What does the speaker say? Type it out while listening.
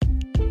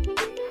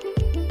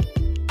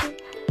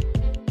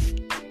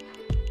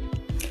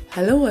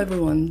Hello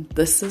everyone,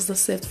 this is the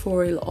Set for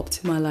Real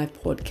Optimal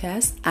Life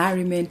podcast. I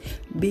remain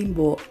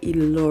Bimbo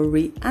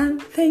Ilori and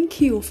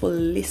thank you for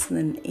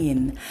listening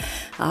in.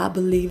 I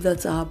believe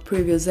that our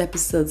previous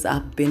episodes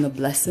have been a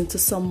blessing to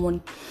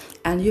someone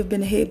and you've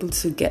been able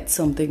to get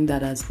something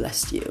that has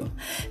blessed you.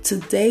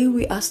 Today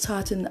we are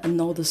starting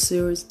another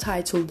series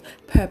titled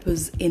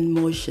Purpose in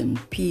Motion,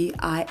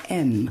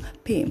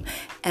 PIM,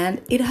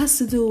 and it has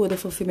to do with the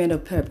fulfillment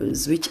of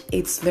purpose, which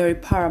is very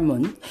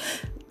paramount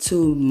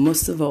to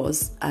most of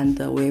us, and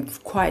we're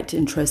quite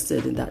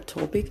interested in that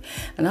topic.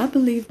 And I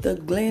believe the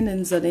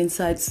gleanings and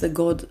insights that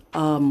God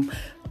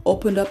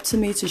opened up to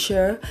me to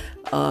share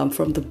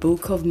from the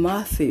book of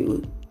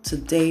Matthew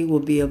today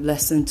will be a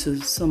blessing to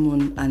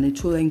someone, and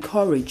it will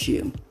encourage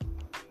you.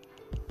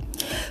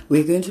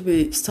 We're going to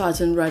be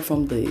starting right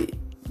from the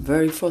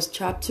very first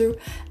chapter,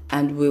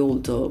 and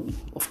we'll,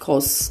 of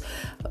course,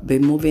 be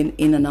moving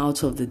in and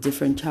out of the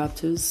different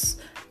chapters,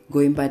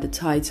 going by the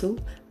title.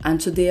 And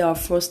today our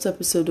first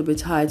episode will be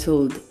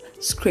titled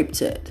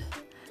Scripted.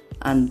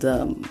 And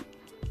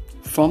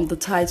from the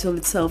title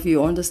itself,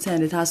 you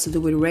understand it has to do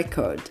with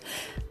record.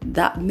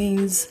 That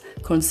means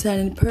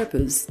concerning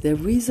purpose,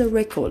 there is a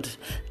record,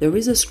 there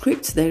is a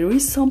script, there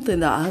is something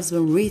that has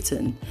been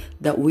written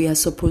that we are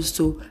supposed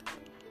to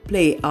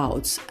play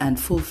out and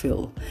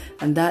fulfill.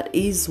 And that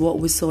is what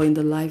we saw in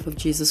the life of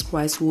Jesus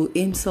Christ, who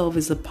himself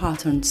is a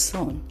patterned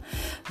son.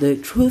 The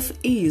truth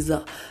is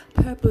that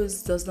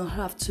purpose does not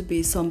have to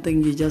be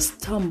something you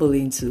just stumble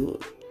into,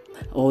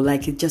 or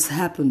like it just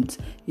happened.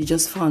 You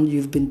just found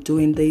you've been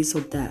doing this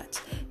or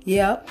that.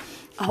 Yeah.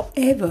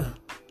 However,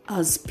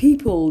 as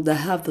people that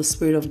have the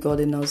Spirit of God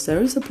in us,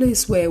 there is a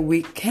place where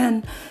we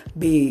can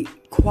be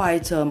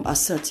quite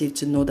assertive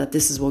to know that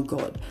this is what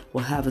God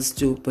will have us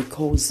do,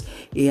 because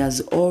He has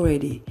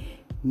already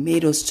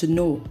made us to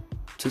know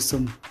to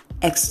some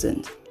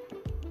extent.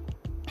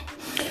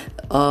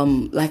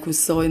 Like we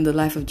saw in the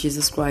life of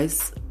Jesus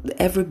Christ,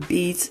 every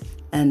beat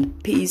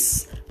and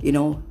piece,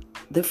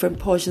 different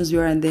portions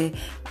here and there,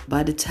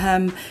 by the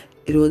time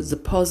it was the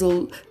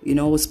puzzle,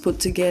 was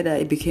put together,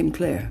 it became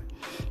clear.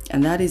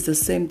 And that is the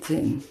same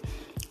thing.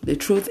 The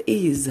truth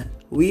is,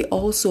 we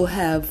also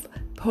have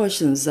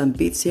portions and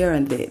bits here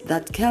and there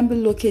that can be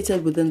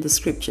located within the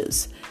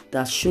scriptures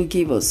that should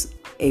give us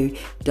a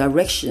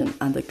direction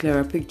and a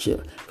clearer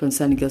picture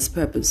concerning God's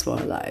purpose for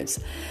our lives.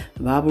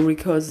 The Bible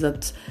records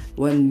that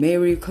when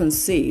Mary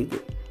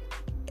conceived,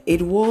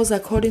 it was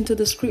according to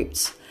the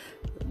script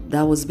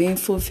that was being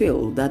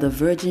fulfilled, that a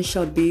virgin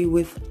shall be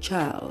with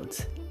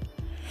child.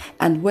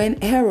 And when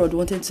Herod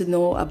wanted to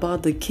know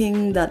about the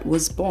king that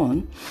was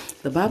born,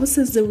 the Bible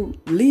says the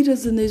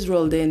leaders in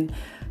Israel then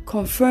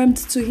confirmed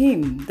to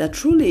him that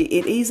truly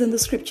it is in the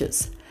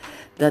scriptures,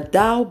 that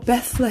thou,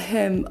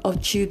 Bethlehem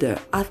of Judah,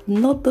 art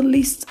not the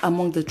least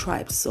among the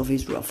tribes of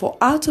Israel, for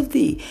out of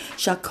thee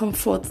shall come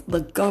forth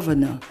the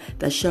governor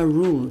that shall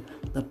rule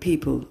the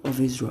people of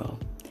Israel.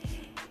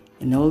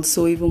 And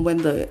also, even when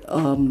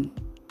the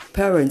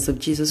parents of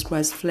Jesus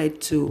Christ fled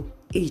to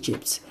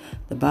Egypt,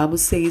 the Bible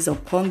says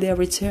upon their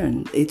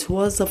return, it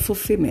was a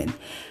fulfillment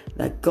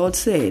that God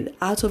said,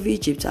 out of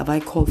Egypt have I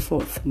called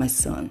forth my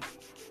son.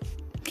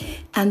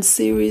 And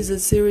series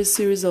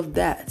of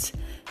that.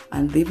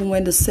 And even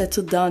when they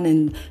settled down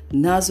in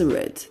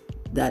Nazareth,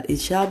 that it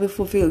shall be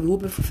fulfilled, will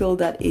be fulfilled,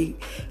 that it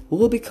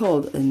will be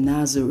called a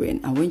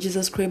Nazarene. And when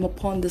Jesus came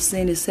upon the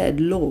scene, he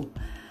said, Lo,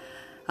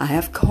 I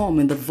have come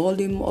in the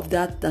volume of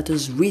that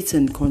is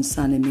written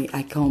concerning me.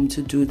 I come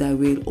to do thy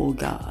will, O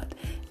God.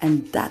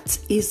 And that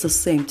is the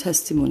same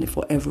testimony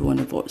for every one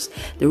of us.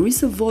 There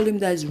is a volume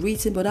that is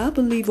written, but I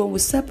believe when we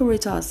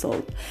separate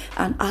ourselves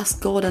and ask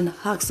God and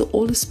ask the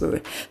Holy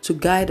Spirit to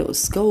guide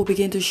us, God will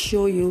begin to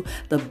show you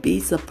the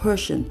beats, the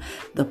portion,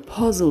 the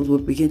puzzles will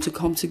begin to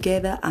come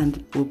together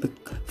and will be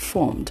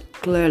formed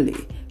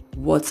clearly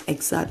what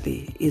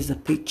exactly is the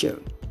picture.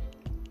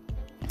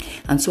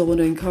 And so I want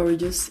to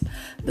encourage us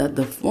that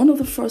one of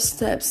the first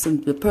steps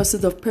in the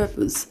pursuit of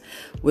purpose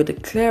with the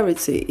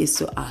clarity is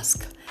to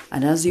ask.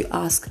 And as you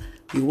ask,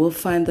 you will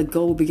find that God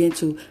will begin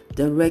to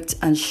direct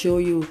and show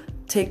you,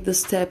 take the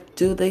step,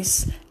 do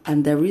this,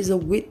 and there is a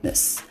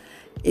witness.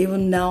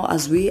 Even now,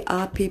 as we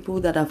are people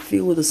that are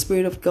filled with the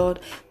Spirit of God,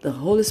 the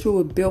Holy Spirit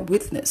will bear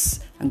witness,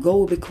 and God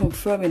will be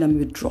confirming and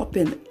be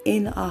dropping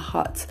in our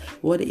hearts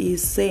what He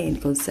is saying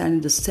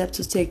concerning the steps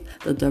to take,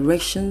 the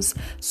directions,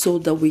 so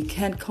that we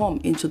can come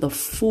into the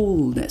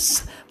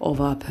fullness of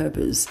our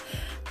purpose.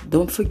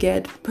 Don't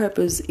forget,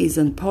 purpose is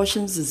in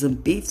portions, is in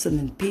bits and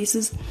in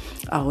pieces.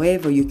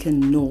 However, you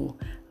can know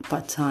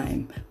per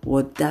time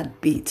what that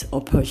bit or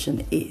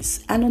portion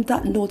is. And on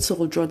that note, so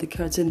I'll draw the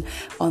curtain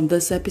on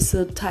this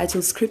episode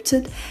titled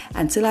Scripted.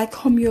 Until I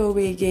come your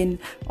way again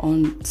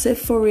on Set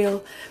for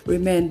Real,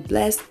 remain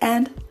blessed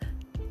and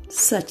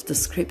search the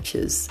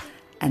scriptures,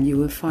 and you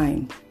will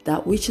find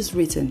that which is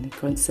written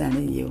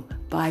concerning you.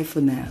 Bye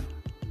for now.